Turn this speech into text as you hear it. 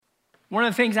One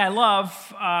of the things I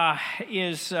love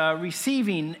is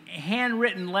receiving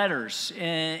handwritten letters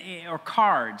or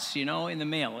cards, in the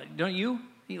mail. Don't you?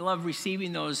 You love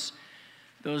receiving those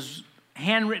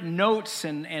handwritten notes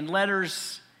and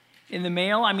letters in the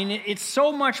mail. I mean, it's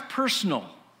so much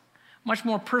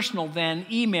more personal than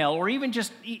email or even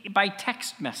just by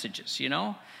text messages,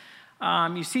 You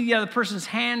see the other person's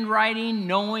handwriting,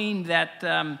 knowing that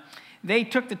they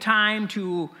took the time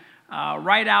to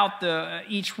write out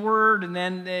each word, and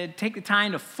then they take the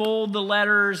time to fold the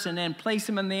letters and then place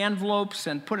them in the envelopes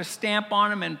and put a stamp on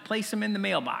them and place them in the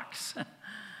mailbox.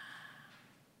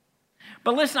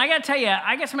 But listen, I got to tell you,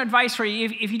 I got some advice for you.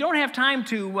 If you don't have time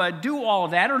to do all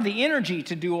of that or the energy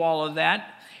to do all of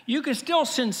that, you can still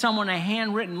send someone a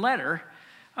handwritten letter,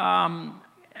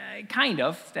 kind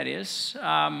of, that is.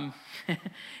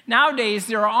 Nowadays,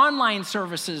 there are online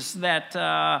services that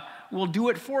will do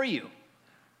it for you.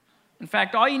 In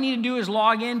fact, all you need to do is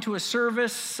log into a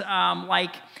service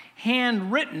like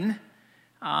Handwrytten.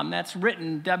 That's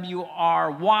written,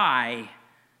 W-R-Y-T-T-N.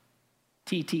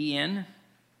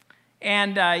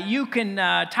 And you can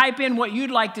type in what you'd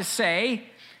like to say,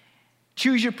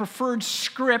 choose your preferred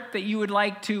script that you would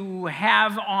like to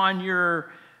have on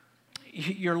your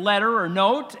letter or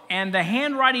note, and the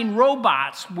handwriting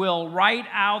robots will write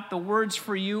out the words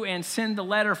for you and send the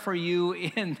letter for you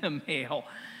in the mail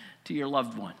to your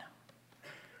loved one.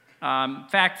 In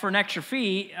fact, for an extra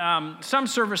fee, some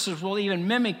services will even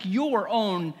mimic your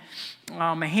own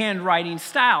handwriting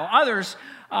style. Others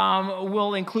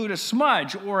will include a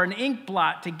smudge or an ink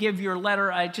blot to give your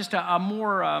letter just a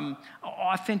more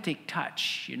authentic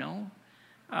touch,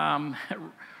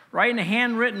 Writing a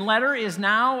handwritten letter is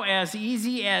now as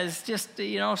easy as just,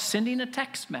 sending a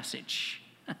text message.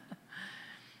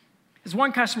 As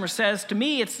one customer says, to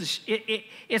me, it's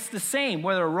the same,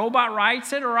 whether a robot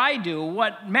writes it or I do.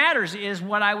 What matters is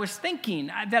what I was thinking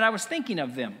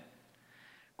of them.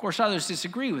 Of course, others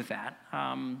disagree with that.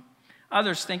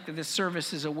 Others think that this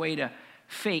service is a way to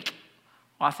fake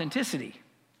authenticity.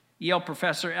 Yale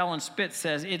professor Ellen Spitz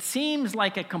says, it seems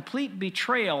like a complete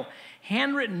betrayal.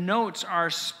 Handwritten notes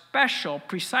are special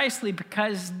precisely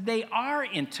because they are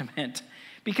intimate,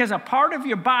 because a part of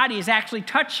your body is actually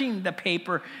touching the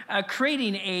paper,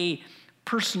 creating a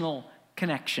personal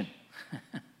connection.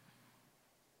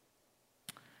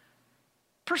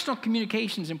 Personal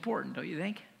communication is important, don't you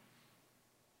think?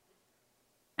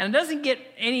 And it doesn't get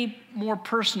any more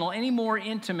personal, any more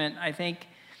intimate, I think,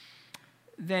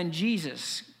 than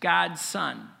Jesus, God's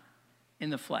Son, in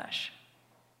the flesh.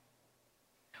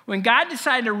 When God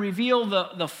decided to reveal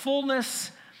the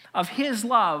fullness of his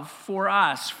love for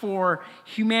us, for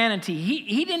humanity,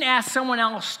 he didn't ask someone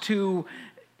else to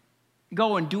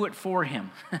go and do it for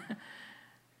him.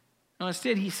 No,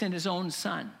 instead, he sent his own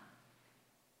Son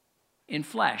in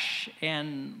flesh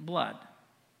and blood.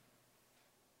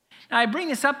 Now, I bring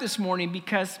this up this morning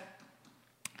because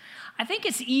I think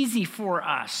it's easy for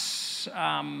us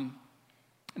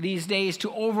these days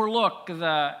to overlook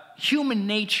the human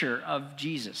nature of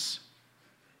Jesus.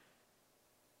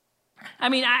 I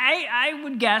mean, I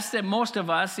would guess that most of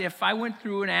us, if I went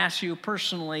through and asked you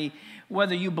personally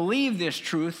whether you believe this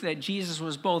truth, that Jesus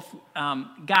was both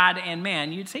God and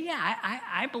man, you'd say, yeah,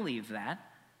 I believe that.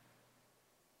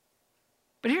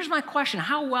 But here's my question.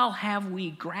 How well have we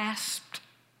grasped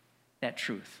that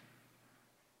truth?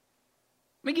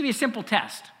 Let me give you a simple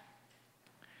test.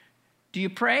 Do you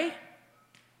pray?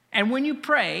 And when you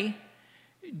pray,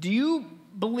 do you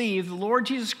believe the Lord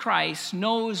Jesus Christ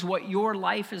knows what your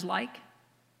life is like?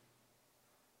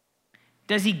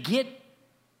 Does he get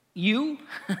you?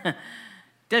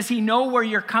 Does he know where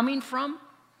you're coming from?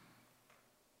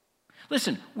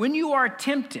 Listen, when you are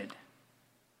tempted,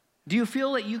 do you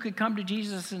feel that you could come to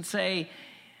Jesus and say,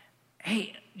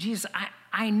 hey, Jesus,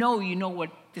 I know you know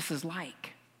what this is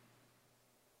like?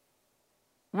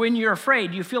 When you're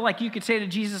afraid, you feel like you could say to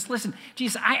Jesus, listen,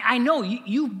 Jesus, I know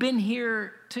you've been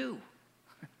here too.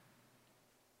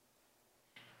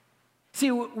 See,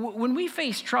 when we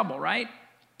face trouble, right,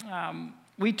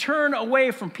 we turn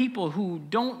away from people who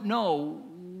don't know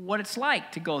what it's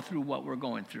like to go through what we're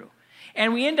going through.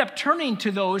 And we end up turning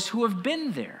to those who have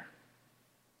been there,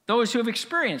 those who have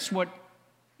experienced what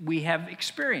we have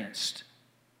experienced.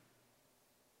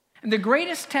 And the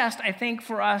greatest test, I think,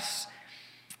 for us,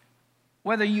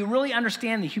 whether you really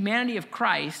understand the humanity of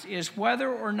Christ, is whether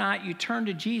or not you turn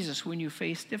to Jesus when you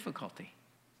face difficulty.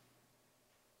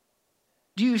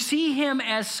 Do you see him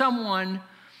as someone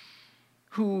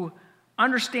who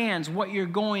understands what you're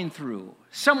going through,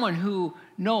 someone who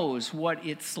knows what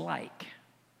it's like?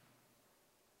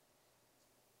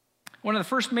 One of the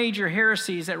first major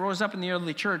heresies that rose up in the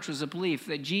early church was the belief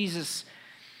that Jesus,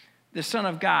 the Son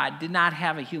of God, did not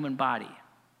have a human body.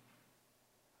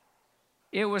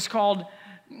 It was called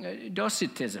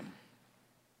Docetism,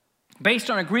 based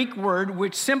on a Greek word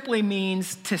which simply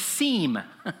means to seem.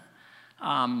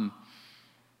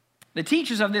 The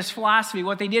teachers of this philosophy,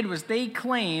 what they did was they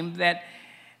claimed that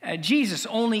Jesus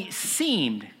only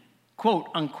seemed, quote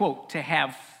unquote, to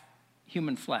have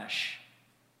human flesh.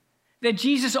 That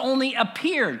Jesus only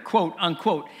appeared, quote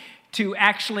unquote, to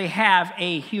actually have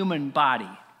a human body.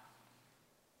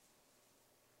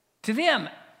 To them,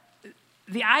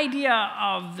 the idea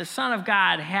of the Son of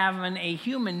God having a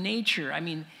human nature,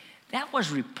 that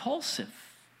was repulsive.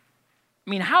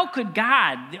 How could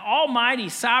God, the almighty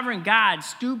sovereign God,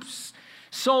 stoop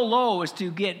so low as to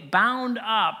get bound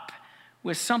up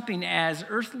with something as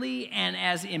earthly and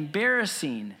as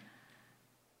embarrassing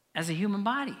as a human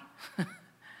body?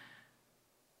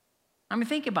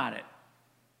 Think about it.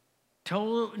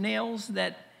 Toenails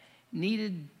that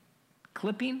needed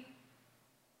clipping,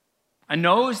 a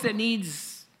nose that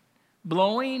needs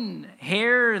blowing,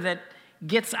 hair that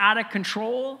gets out of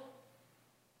control.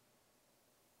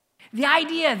 The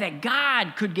idea that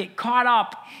God could get caught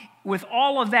up with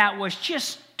all of that was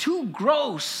just too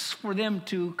gross for them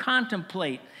to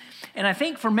contemplate. And I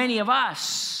think for many of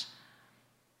us,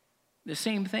 the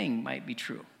same thing might be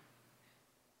true.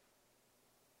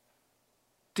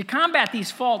 To combat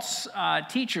these false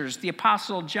teachers, the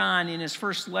Apostle John, in his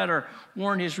first letter,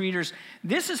 warned his readers,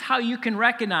 this is how you can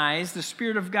recognize the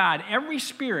Spirit of God. Every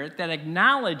spirit that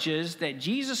acknowledges that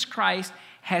Jesus Christ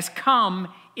has come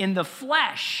in the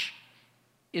flesh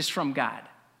is from God.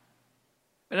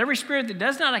 But every spirit that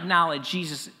does not acknowledge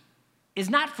Jesus is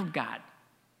not from God.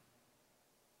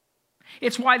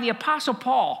 It's why the Apostle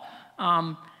Paul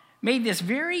made this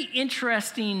very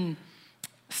interesting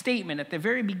statement at the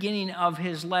very beginning of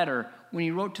his letter when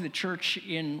he wrote to the church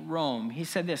in Rome. He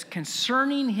said this,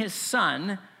 concerning his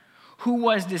son, who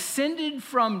was descended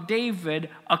from David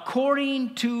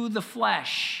according to the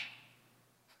flesh.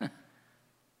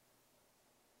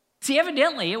 See,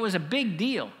 evidently, it was a big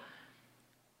deal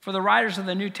for the writers of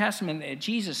the New Testament that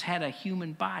Jesus had a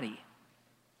human body.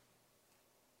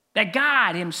 That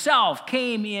God himself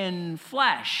came in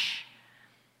flesh.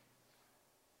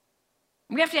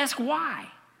 We have to ask why.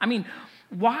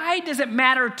 Why does it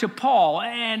matter to Paul,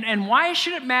 and why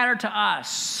should it matter to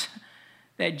us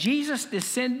that Jesus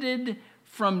descended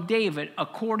from David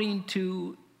according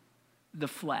to the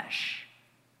flesh?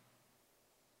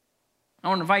 I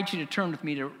want to invite you to turn with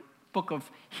me to the book of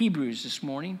Hebrews this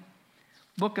morning.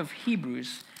 Book of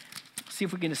Hebrews. See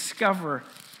if we can discover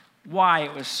why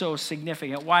it was so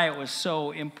significant, why it was so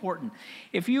important.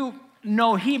 If you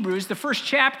know Hebrews, the first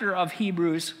chapter of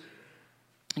Hebrews,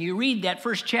 you read that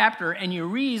first chapter and you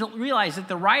realize that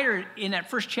the writer in that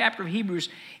first chapter of Hebrews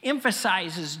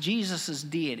emphasizes Jesus'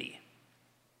 deity.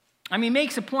 He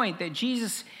makes a point that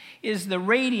Jesus is the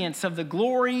radiance of the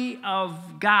glory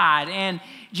of God, and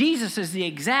Jesus is the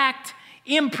exact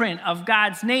imprint of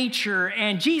God's nature,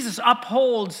 and Jesus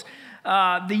upholds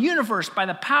the universe by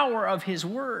the power of his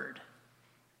word.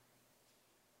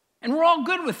 And we're all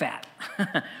good with that.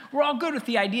 We're all good with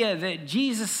the idea that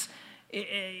Jesus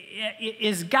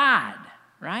is God,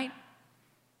 right?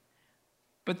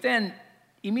 But then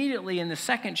immediately in the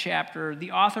second chapter,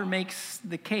 the author makes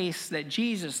the case that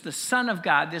Jesus, the Son of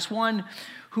God, this one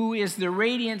who is the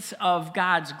radiance of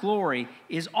God's glory,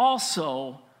 is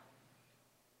also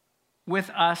with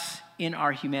us in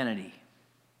our humanity.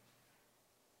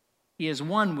 He is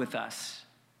one with us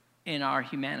in our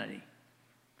humanity.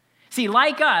 See,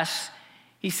 like us,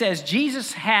 he says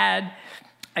Jesus had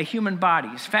a human body.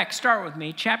 In fact, start with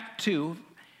me, chapter 2,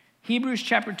 Hebrews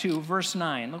chapter 2, verse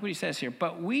 9. Look what he says here.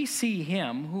 But we see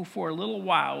him who for a little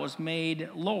while was made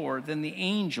lower than the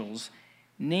angels,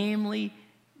 namely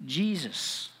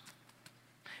Jesus.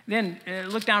 Then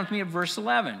look down with me at verse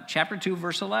 11, chapter 2,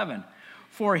 verse 11.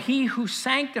 For he who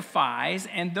sanctifies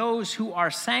and those who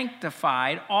are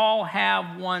sanctified all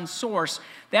have one source.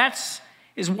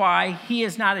 Is why he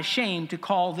is not ashamed to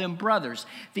call them brothers.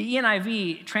 The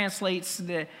NIV translates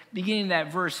the beginning of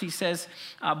that verse. He says,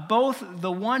 both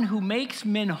the one who makes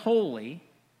men holy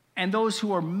and those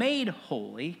who are made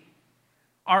holy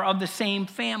are of the same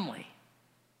family.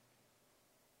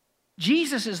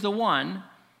 Jesus is the one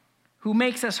who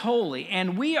makes us holy,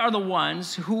 and we are the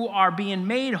ones who are being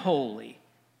made holy.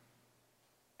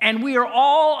 And we are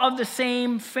all of the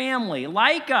same family.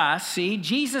 Like us, see,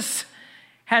 Jesus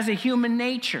has a human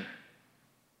nature.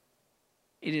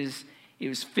 It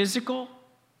is physical,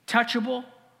 touchable,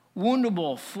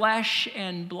 woundable, flesh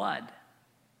and blood.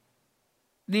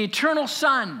 The eternal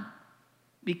Son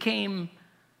became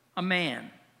a man.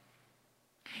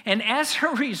 And as a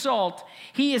result,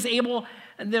 he is able,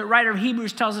 the writer of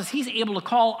Hebrews tells us, he's able to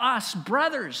call us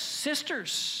brothers,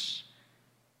 sisters.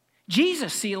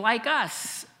 Jesus, see, like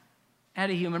us, had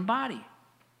a human body.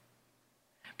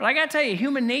 But I got to tell you,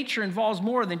 human nature involves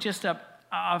more than just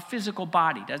a physical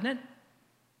body, doesn't it?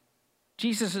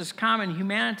 Jesus' common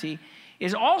humanity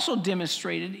is also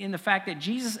demonstrated in the fact that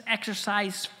Jesus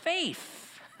exercised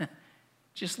faith,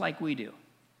 just like we do.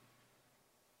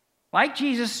 Like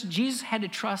Jesus, Jesus had to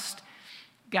trust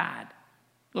God.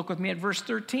 Look with me at verse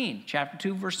 13, chapter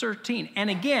 2, verse 13. And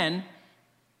again,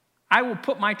 I will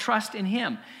put my trust in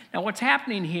him. Now, what's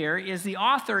happening here is the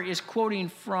author is quoting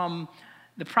from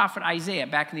the prophet Isaiah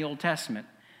back in the Old Testament.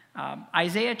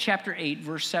 Isaiah chapter 8,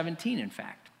 verse 17, in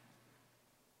fact.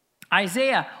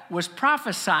 Isaiah was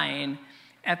prophesying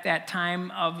at that time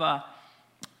of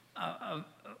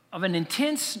an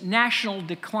intense national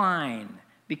decline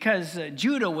because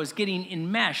Judah was getting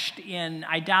enmeshed in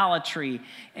idolatry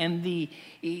and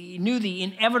he knew the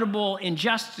inevitable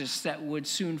injustice that would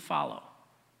soon follow.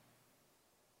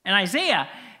 And Isaiah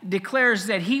declares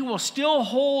that he will still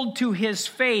hold to his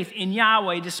faith in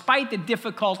Yahweh despite the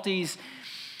difficulties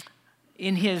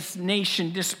in his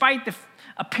nation, despite the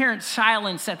apparent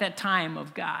silence at that time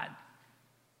of God.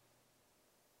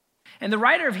 And the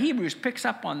writer of Hebrews picks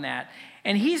up on that,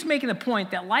 and he's making the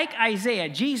point that like Isaiah,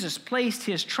 Jesus placed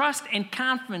his trust and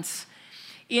confidence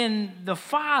in the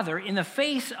Father in the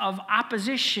face of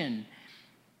opposition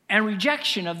and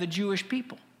rejection of the Jewish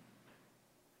people.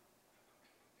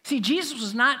 See, Jesus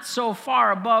was not so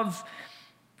far above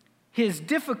his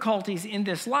difficulties in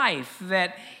this life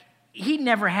that he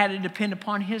never had to depend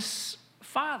upon his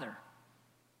Father.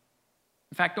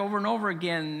 In fact, over and over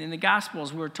again in the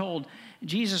Gospels, we're told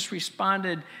Jesus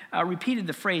repeated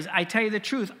the phrase, I tell you the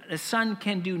truth, the Son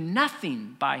can do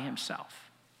nothing by himself.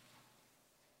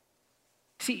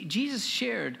 See, Jesus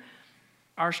shared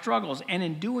our struggles, and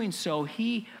in doing so,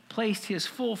 he placed his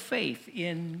full faith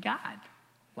in God,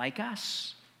 like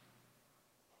us.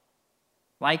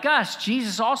 Like us,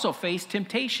 Jesus also faced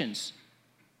temptations.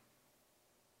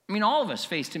 I mean, all of us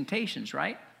face temptations,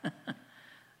 right?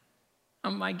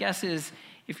 My guess is,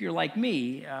 if you're like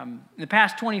me, in the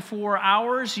past 24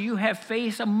 hours, you have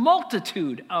faced a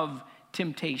multitude of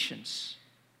temptations.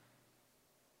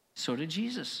 So did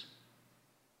Jesus.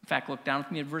 In fact, look down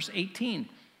with me at verse 18,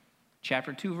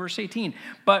 chapter 2, verse 18.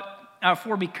 But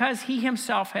for because he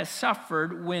himself has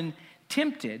suffered when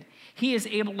tempted, he is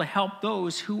able to help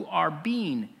those who are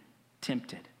being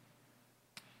tempted.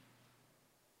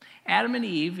 Adam and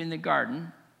Eve in the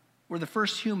garden were the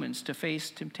first humans to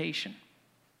face temptation.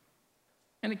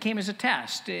 And it came as a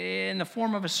test in the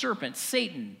form of a serpent,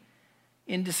 Satan,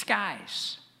 in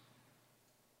disguise.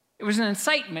 It was an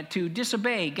incitement to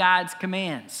disobey God's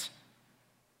commands.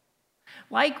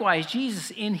 Likewise,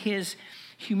 Jesus in his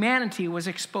humanity was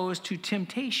exposed to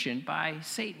temptation by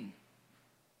Satan.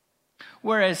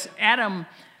 Whereas Adam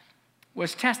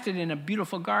was tested in a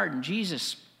beautiful garden,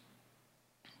 Jesus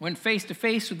went face to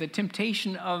face with the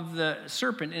temptation of the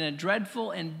serpent in a dreadful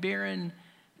and barren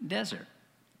desert.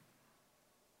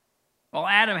 While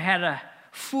Adam had a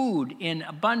food in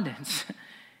abundance,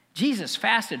 Jesus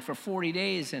fasted for 40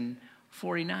 days and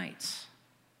 40 nights.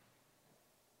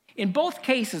 In both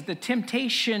cases, the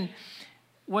temptation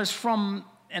was from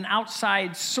an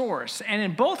outside source. And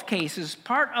in both cases,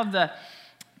 part of the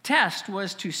test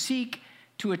was to seek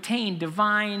to attain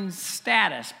divine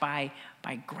status by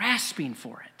grasping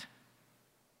for it.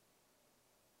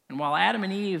 And while Adam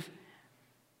and Eve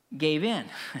gave in,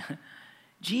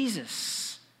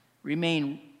 Jesus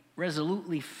remained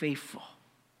resolutely faithful.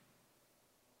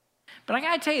 But I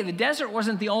got to tell you, the desert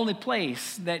wasn't the only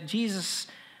place that Jesus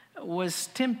was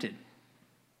tempted.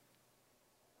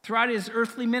 Throughout his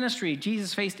earthly ministry,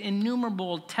 Jesus faced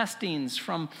innumerable testings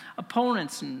from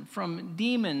opponents and from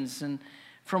demons and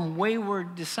from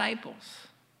wayward disciples.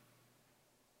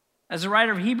 As the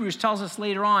writer of Hebrews tells us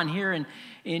later on here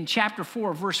in chapter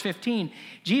 4, verse 15,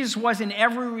 Jesus was in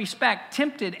every respect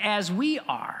tempted as we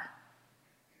are.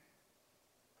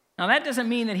 Now, that doesn't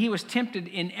mean that he was tempted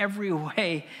in every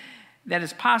way that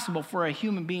is possible for a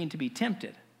human being to be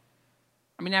tempted.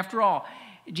 I mean, after all,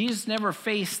 Jesus never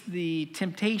faced the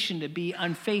temptation to be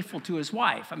unfaithful to his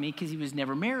wife. I mean, because he was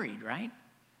never married, right?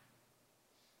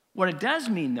 What it does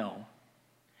mean, though,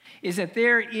 is that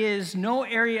there is no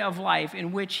area of life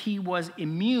in which he was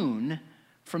immune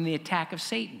from the attack of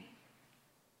Satan.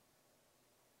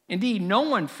 Indeed, no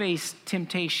one faced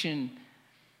temptation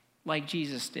like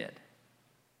Jesus did.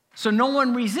 So no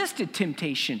one resisted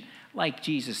temptation like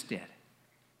Jesus did.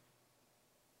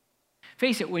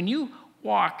 Face it, when you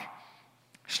walk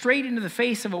straight into the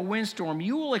face of a windstorm,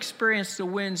 you will experience the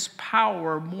wind's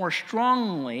power more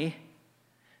strongly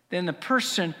than the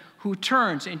person who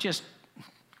turns and just,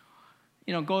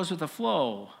 goes with the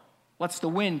flow, lets the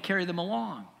wind carry them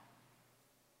along.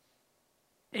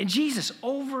 And Jesus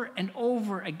over and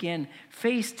over again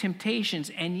faced temptations,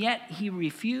 and yet he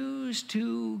refused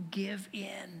to give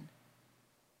in.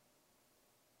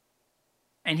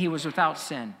 And he was without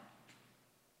sin.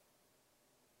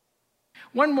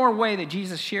 One more way that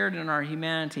Jesus shared in our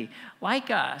humanity. Like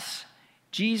us,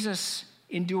 Jesus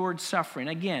endured suffering.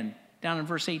 Again, down in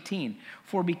verse 18.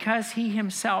 For because he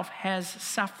himself has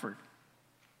suffered.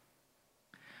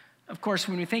 Of course,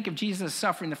 when we think of Jesus'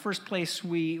 suffering, the first place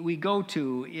we go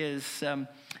to is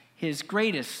his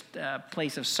greatest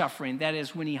place of suffering. That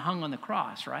is when he hung on the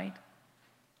cross, right?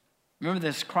 Remember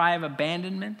this cry of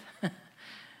abandonment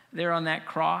there on that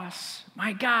cross?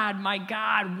 My God,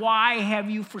 why have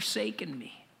you forsaken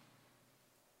me?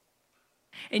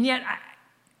 And yet,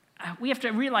 we have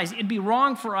to realize it'd be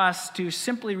wrong for us to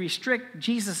simply restrict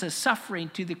Jesus' suffering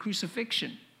to the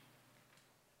crucifixion.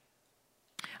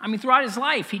 I mean, throughout his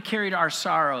life, he carried our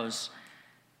sorrows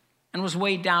and was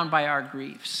weighed down by our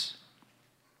griefs.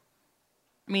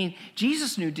 I mean,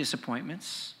 Jesus knew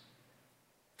disappointments,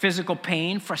 physical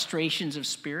pain, frustrations of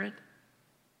spirit.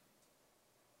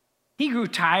 He grew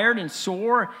tired and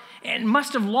sore and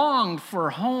must have longed for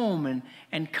home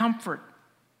and comfort.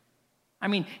 I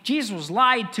mean, Jesus was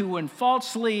lied to and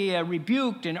falsely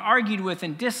rebuked and argued with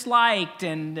and disliked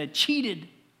and cheated.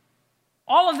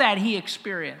 All of that he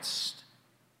experienced.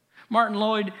 Martin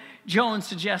Lloyd-Jones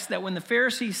suggests that when the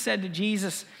Pharisees said to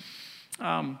Jesus,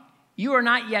 you are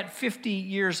not yet 50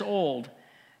 years old,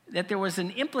 that there was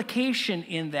an implication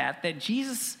in that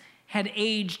Jesus had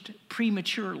aged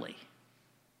prematurely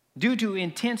due to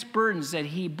intense burdens that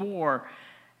he bore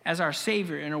as our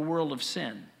Savior in a world of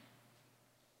sin.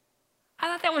 I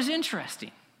thought that was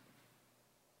interesting.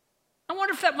 I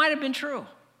wonder if that might have been true.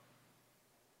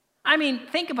 I mean,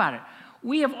 think about it.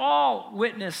 We have all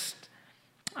witnessed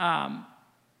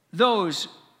those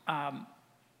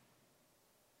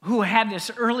who have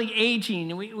this early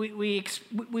aging.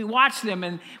 We watch them,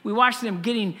 and we watch them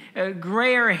getting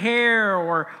grayer hair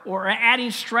or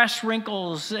adding stress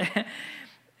wrinkles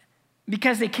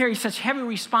because they carry such heavy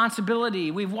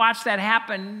responsibility. We've watched that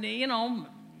happen,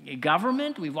 in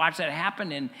government. We've watched that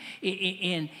happen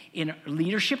in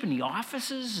leadership, in the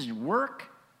offices and work.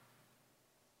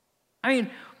 I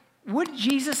mean, would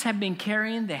Jesus have been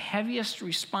carrying the heaviest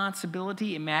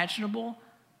responsibility imaginable?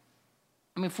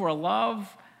 I mean, for a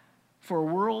love, for a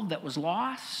world that was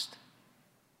lost?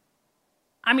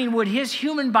 I mean, would his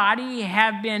human body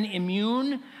have been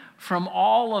immune from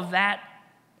all of that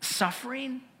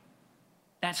suffering,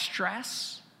 that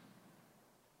stress?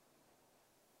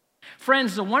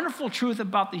 Friends, the wonderful truth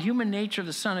about the human nature of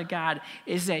the Son of God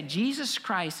is that Jesus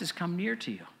Christ has come near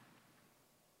to you.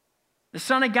 The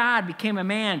Son of God became a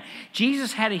man.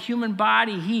 Jesus had a human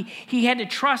body. He had to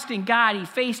trust in God. He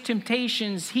faced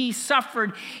temptations. He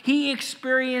suffered. He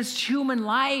experienced human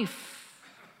life.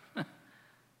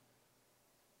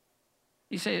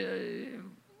 You say,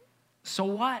 so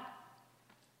what?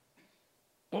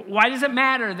 Why does it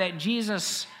matter that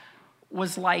Jesus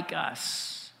was like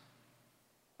us?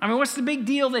 I mean, what's the big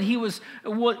deal that he was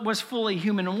fully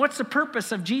human? And what's the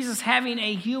purpose of Jesus having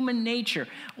a human nature?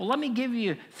 Well, let me give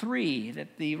you three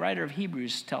that the writer of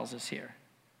Hebrews tells us here.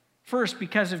 First,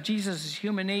 because of Jesus'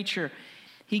 human nature,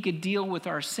 he could deal with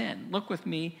our sin. Look with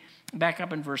me back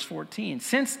up in verse 14.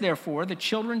 Since, therefore, the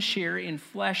children share in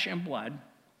flesh and blood,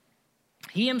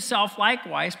 he himself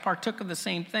likewise partook of the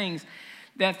same things,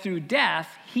 that through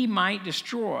death he might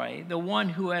destroy the one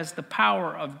who has the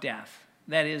power of death,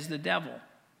 that is, the devil,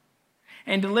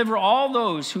 and deliver all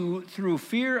those who, through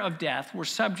fear of death, were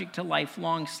subject to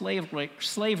lifelong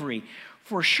slavery.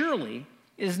 For surely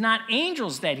it is not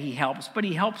angels that he helps, but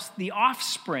he helps the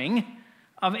offspring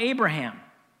of Abraham.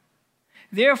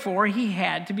 Therefore, he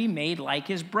had to be made like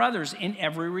his brothers in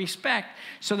every respect,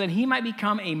 so that he might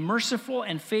become a merciful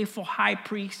and faithful high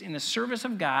priest in the service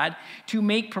of God to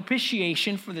make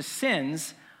propitiation for the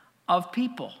sins of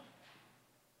people.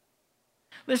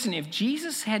 Listen, if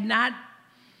Jesus had not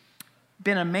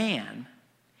been a man,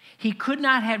 he could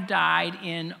not have died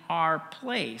in our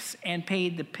place and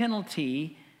paid the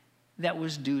penalty that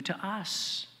was due to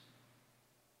us.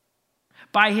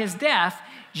 By his death,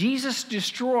 Jesus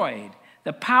destroyed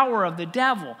the power of the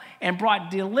devil and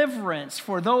brought deliverance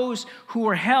for those who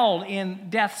were held in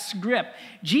death's grip.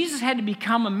 Jesus had to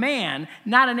become a man,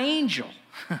 not an angel,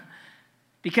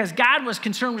 because God was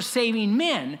concerned with saving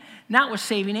men, not with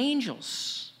saving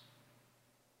angels.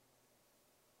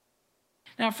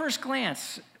 Now, at first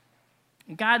glance,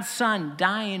 God's Son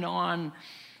dying on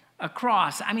a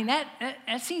cross, I mean, that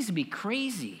seems to be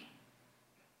crazy.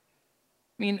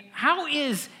 I mean, how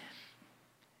is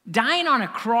dying on a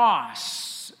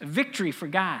cross a victory for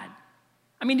God?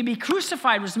 I mean, to be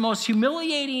crucified was the most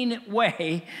humiliating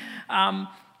way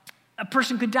a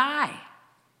person could die.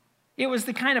 It was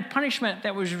the kind of punishment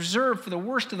that was reserved for the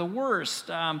worst of the worst,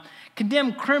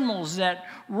 condemned criminals that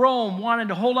Rome wanted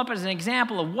to hold up as an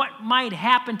example of what might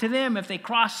happen to them if they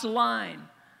crossed the line.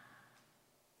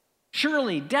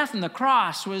 Surely death on the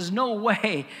cross was no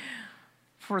way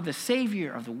for the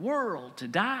Savior of the world to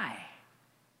die.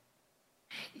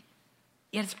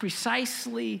 Yet it's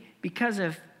precisely because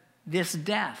of this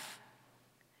death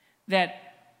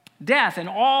that death and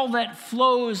all that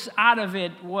flows out of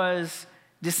it was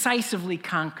decisively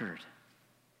conquered.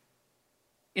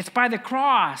 It's by the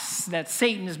cross that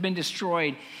Satan has been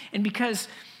destroyed. And because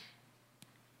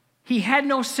he had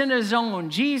no sin of his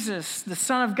own, Jesus, the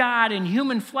Son of God in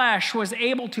human flesh, was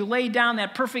able to lay down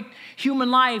that perfect human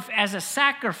life as a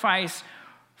sacrifice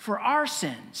for our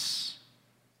sins.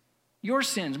 Your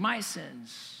sins, my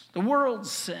sins, the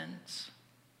world's sins.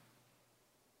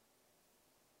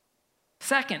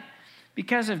 Second,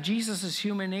 because of Jesus'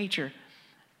 human nature,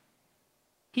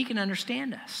 he can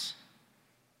understand us.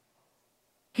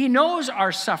 He knows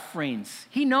our sufferings.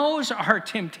 He knows our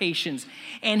temptations,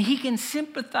 and he can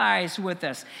sympathize with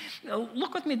us.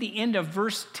 Look with me at the end of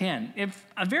verse 10.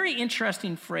 A very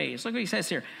interesting phrase. Look what he says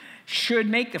here. Should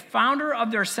make the founder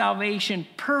of their salvation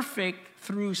perfect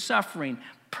through suffering.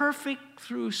 Perfect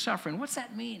through suffering. What's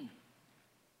that mean?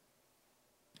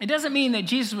 It doesn't mean that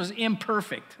Jesus was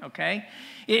imperfect, okay?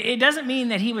 It doesn't mean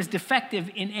that he was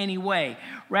defective in any way.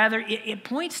 Rather, it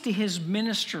points to his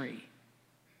ministry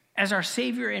as our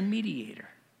Savior and mediator.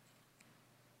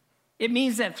 It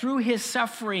means that through his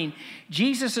suffering,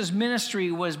 Jesus'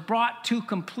 ministry was brought to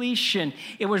completion.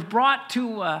 It was brought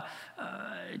to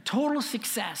total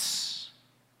success.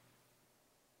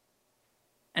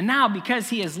 And now, because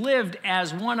he has lived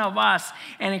as one of us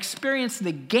and experienced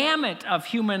the gamut of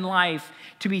human life,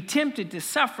 to be tempted, to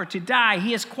suffer, to die,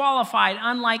 he is qualified,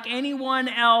 unlike anyone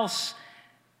else,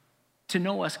 to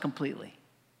know us completely.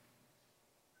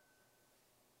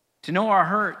 To know our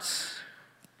hurts,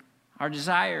 our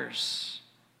desires,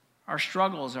 our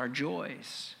struggles, our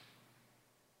joys.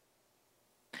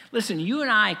 Listen, you and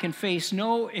I can face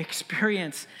no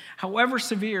experience, however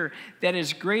severe, that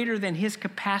is greater than his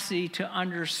capacity to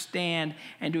understand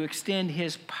and to extend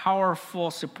his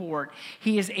powerful support.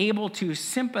 He is able to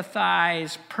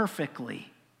sympathize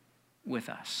perfectly with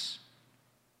us.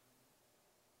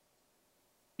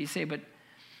 You say, but,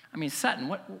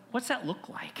 Sutton, what's that look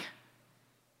like?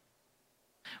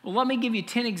 Well, let me give you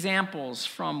 10 examples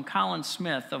from Colin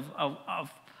Smith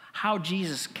of how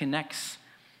Jesus connects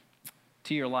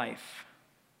to your life.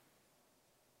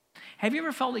 Have you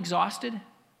ever felt exhausted?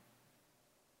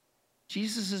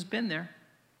 Jesus has been there.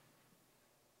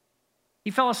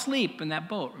 He fell asleep in that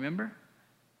boat, remember?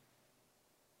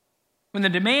 When the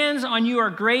demands on you are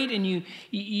great and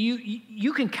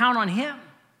you can count on him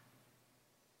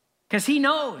because he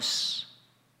knows.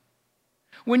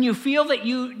 When you feel that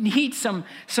you need some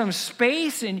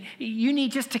space and you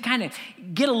need just to kind of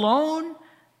get alone,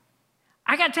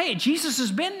 I got to tell you, Jesus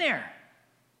has been there.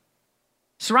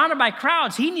 Surrounded by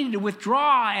crowds, he needed to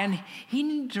withdraw and he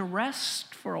needed to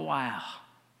rest for a while.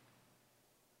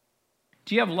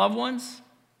 Do you have loved ones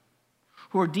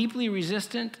who are deeply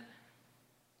resistant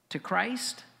to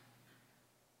Christ?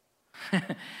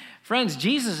 Friends,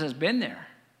 Jesus has been there.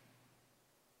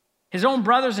 His own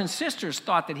brothers and sisters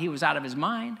thought that he was out of his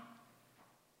mind.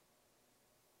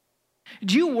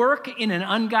 Do you work in an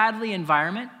ungodly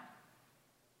environment?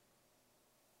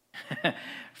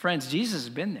 Friends, Jesus has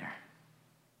been there.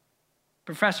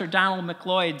 Professor Donald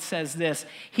McLeod says this: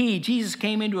 Jesus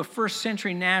came into a first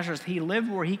century Nazareth. He lived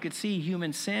where he could see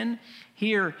human sin,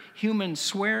 hear human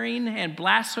swearing and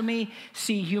blasphemy,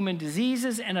 see human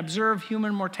diseases, and observe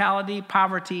human mortality,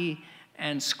 poverty,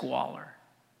 and squalor.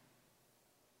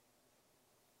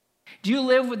 Do you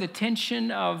live with the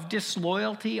tension of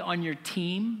disloyalty on your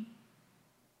team?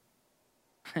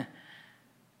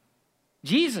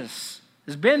 Jesus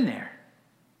has been there.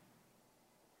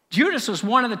 Judas was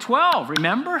one of the 12,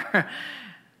 remember?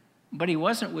 But he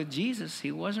wasn't with Jesus. He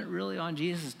wasn't really on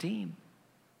Jesus' team.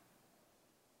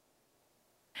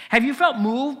 Have you felt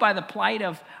moved by the plight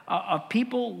of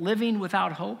people living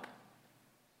without hope?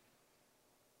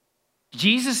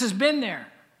 Jesus has been there.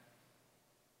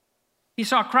 He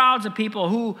saw crowds of people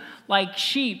who, like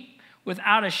sheep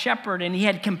without a shepherd, and he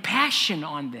had compassion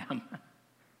on them.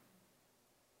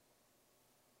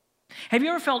 Have you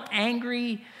ever felt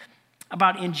angry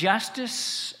about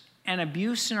injustice and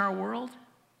abuse in our world?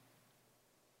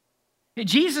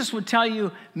 Jesus would tell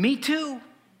you, me too.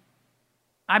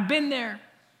 I've been there.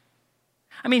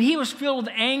 I mean, he was filled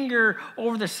with anger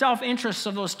over the self-interest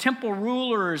of those temple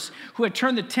rulers who had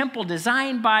turned the temple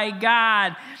designed by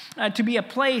God to be a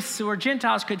place where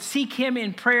Gentiles could seek him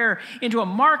in prayer into a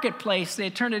marketplace. They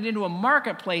had turned it into a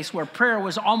marketplace where prayer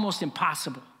was almost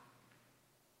impossible.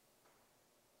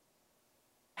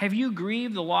 Have you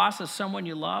grieved the loss of someone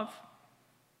you love?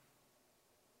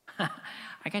 I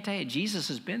got to tell you, Jesus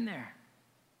has been there.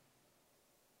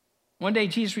 One day,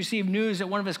 Jesus received news that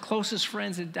one of his closest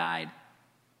friends had died.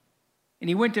 And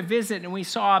he went to visit, and we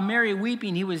saw Mary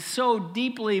weeping. He was so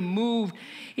deeply moved.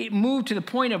 It moved to the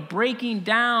point of breaking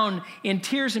down in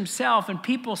tears himself. And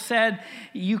people said,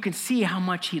 you can see how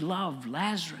much he loved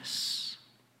Lazarus.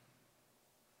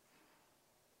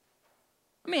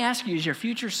 Let me ask you, is your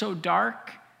future so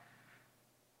dark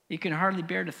you can hardly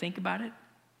bear to think about it?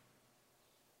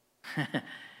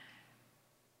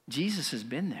 Jesus has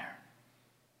been there.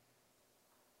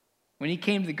 When he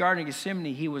came to the Garden of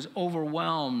Gethsemane, he was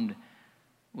overwhelmed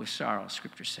with sorrow,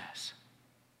 Scripture says.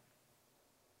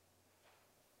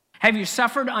 Have you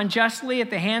suffered unjustly at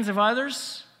the hands of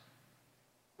others?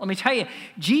 Let me tell you,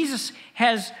 Jesus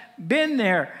has been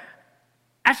there.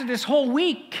 That's what this whole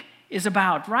week is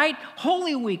about, right?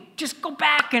 Holy Week. Just go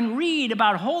back and read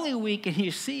about Holy Week, and you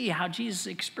see how Jesus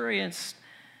experienced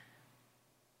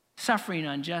suffering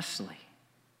unjustly.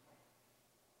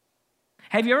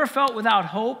 Have you ever felt without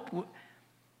hope,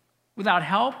 without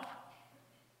help?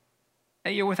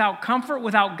 That you're without comfort,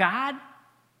 without God?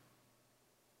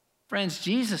 Friends,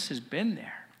 Jesus has been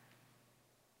there.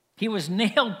 He was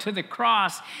nailed to the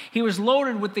cross. He was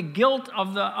loaded with the guilt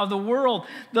of the world.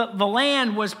 The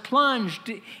land was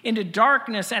plunged into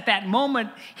darkness at that moment.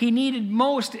 He needed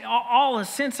most all a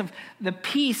sense of the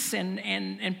peace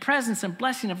and presence and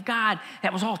blessing of God.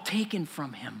 That was all taken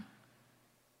from him.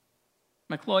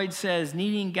 McLeod says,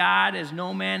 needing God as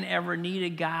no man ever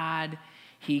needed God,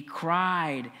 he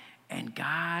cried, and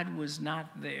God was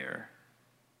not there.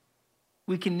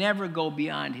 We can never go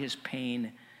beyond his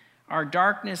pain. Our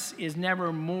darkness is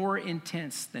never more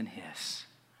intense than his.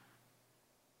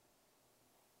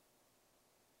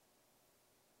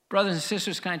 Brothers and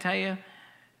sisters, can I tell you?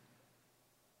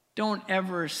 Don't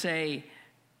ever say,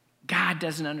 God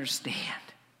doesn't understand.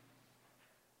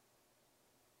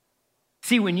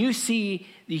 See, when you see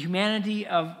the humanity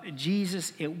of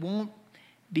Jesus, it won't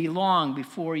be long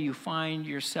before you find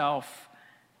yourself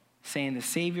saying, the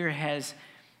Savior has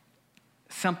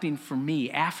something for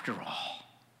me after all.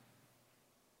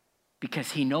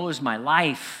 Because he knows my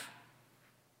life.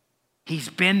 He's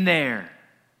been there.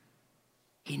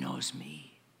 He knows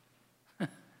me.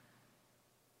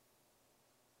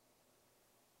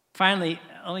 Finally,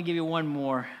 let me give you one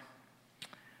more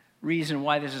reason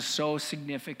why this is so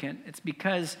significant. It's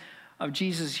because of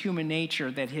Jesus' human nature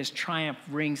that his triumph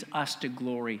brings us to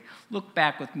glory. Look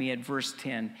back with me at verse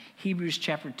 10. Hebrews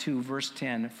chapter 2, verse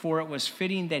 10. For it was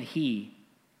fitting that he,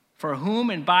 for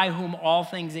whom and by whom all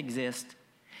things exist,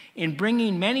 in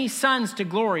bringing many sons to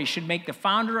glory, should make the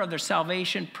founder of their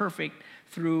salvation perfect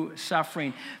through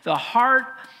suffering. The heart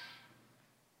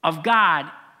of God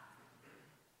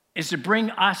is to bring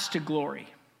us to glory.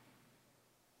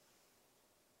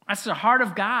 That's the heart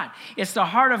of God. It's the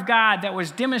heart of God that was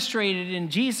demonstrated in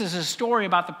Jesus' story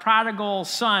about the prodigal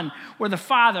son, where the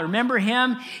father, remember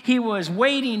him? He was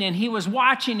waiting and he was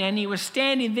watching and he was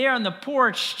standing there on the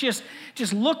porch just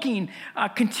looking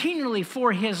continually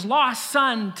for his lost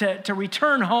son to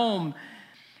return home.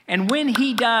 And when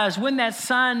that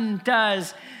son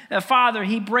does, the father,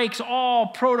 he breaks all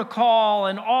protocol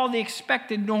and all the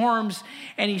expected norms,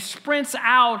 and he sprints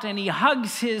out and he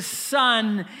hugs his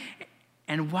son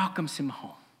and welcomes him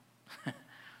home.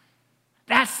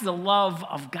 That's the love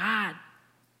of God.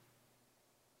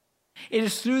 It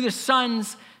is through the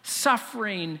Son's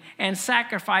suffering and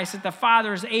sacrifice that the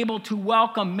Father is able to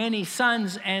welcome many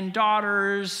sons and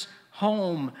daughters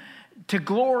home to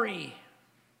glory.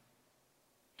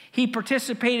 He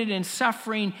participated in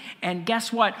suffering, and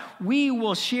guess what? We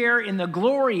will share in the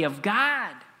glory of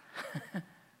God.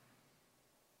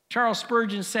 Charles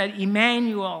Spurgeon said,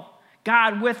 Emmanuel,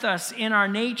 God with us in our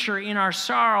nature, in our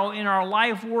sorrow, in our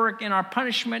life work, in our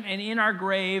punishment, and in our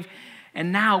grave,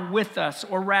 and now with us,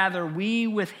 or rather, we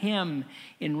with him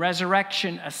in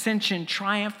resurrection, ascension,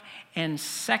 triumph, and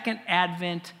second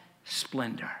advent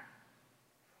splendor.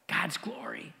 God's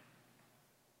glory.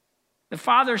 The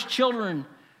Father's children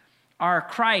are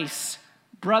Christ's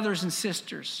brothers and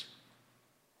sisters.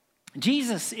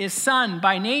 Jesus is son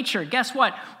by nature. Guess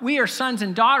what? We are sons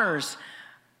and daughters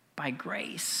by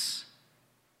grace.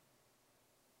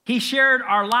 He shared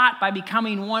our lot by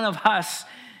becoming one of us.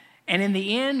 And in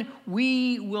the end,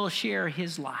 we will share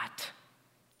his lot.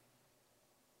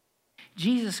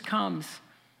 Jesus comes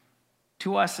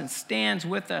to us and stands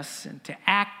with us and to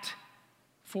act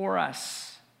for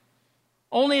us.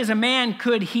 Only as a man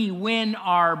could he win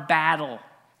our battle.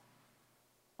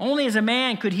 Only as a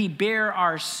man could he bear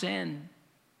our sin.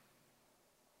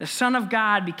 The Son of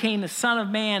God became the Son of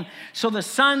Man so the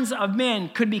sons of men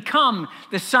could become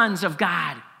the sons of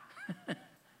God.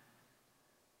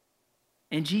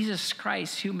 In Jesus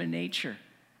Christ's human nature,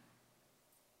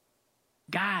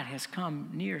 God has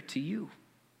come near to you.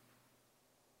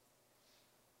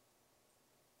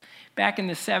 Back in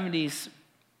the 70s,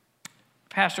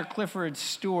 Pastor Clifford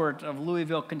Stewart of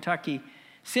Louisville, Kentucky,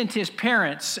 sent his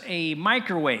parents a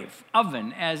microwave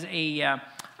oven as a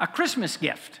Christmas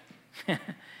gift.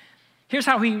 Here's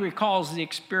how he recalls the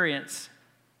experience.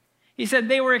 He said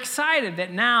they were excited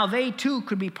that now they too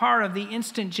could be part of the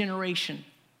instant generation.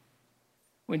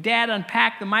 When Dad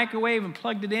unpacked the microwave and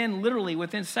plugged it in, literally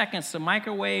within seconds, the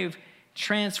microwave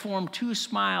transformed 2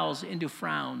 smiles into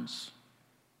frowns.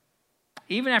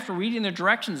 Even after reading the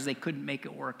directions, they couldn't make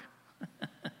it work.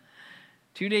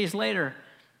 2 days later,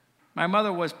 my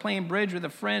mother was playing bridge with a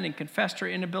friend and confessed her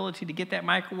inability to get that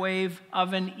microwave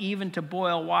oven even to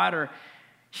boil water.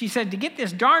 She said, to get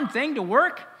this darn thing to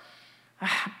work,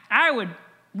 I would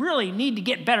really need to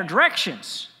get better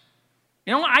directions.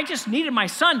 You know, I just needed my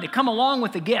son to come along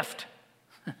with the gift.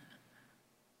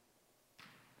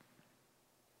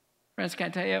 Friends, can I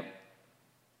tell you,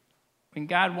 when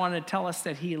God wanted to tell us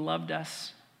that he loved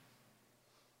us,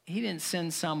 he didn't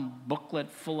send some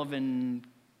booklet full of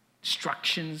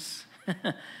instructions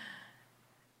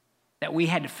that we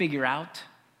had to figure out.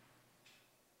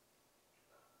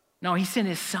 No, he sent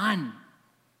his son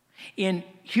in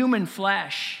human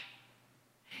flesh.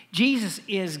 Jesus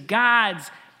is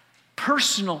God's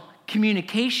personal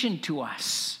communication to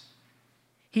us.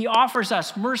 He offers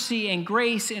us mercy and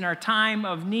grace in our time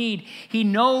of need. He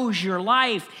knows your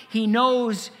life. He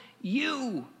knows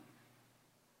you.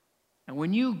 And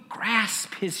when you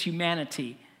grasp his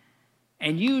humanity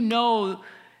and you know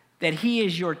that he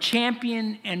is your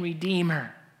champion and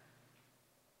redeemer,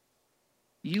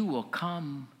 you will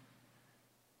come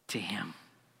to him.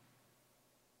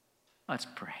 Let's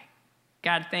pray.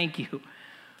 God, thank you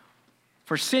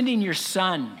for sending your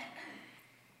son,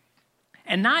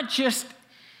 and not just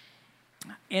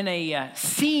in a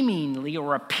seemingly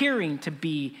or appearing to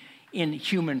be in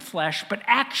human flesh, but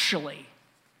actually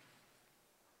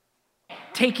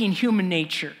taking human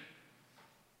nature,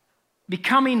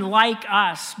 becoming like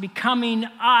us, becoming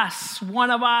us,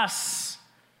 one of us,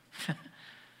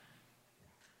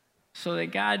 so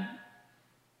that God,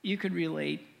 you could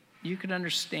relate, you could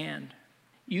understand,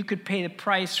 you could pay the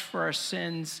price for our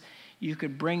sins, you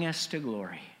could bring us to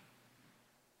glory.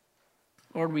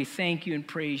 Lord, we thank you and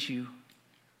praise you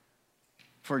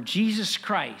for Jesus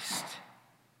Christ,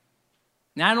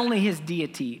 not only his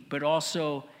deity, but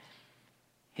also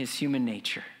his human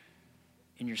nature.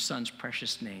 In your son's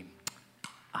precious name,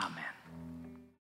 amen.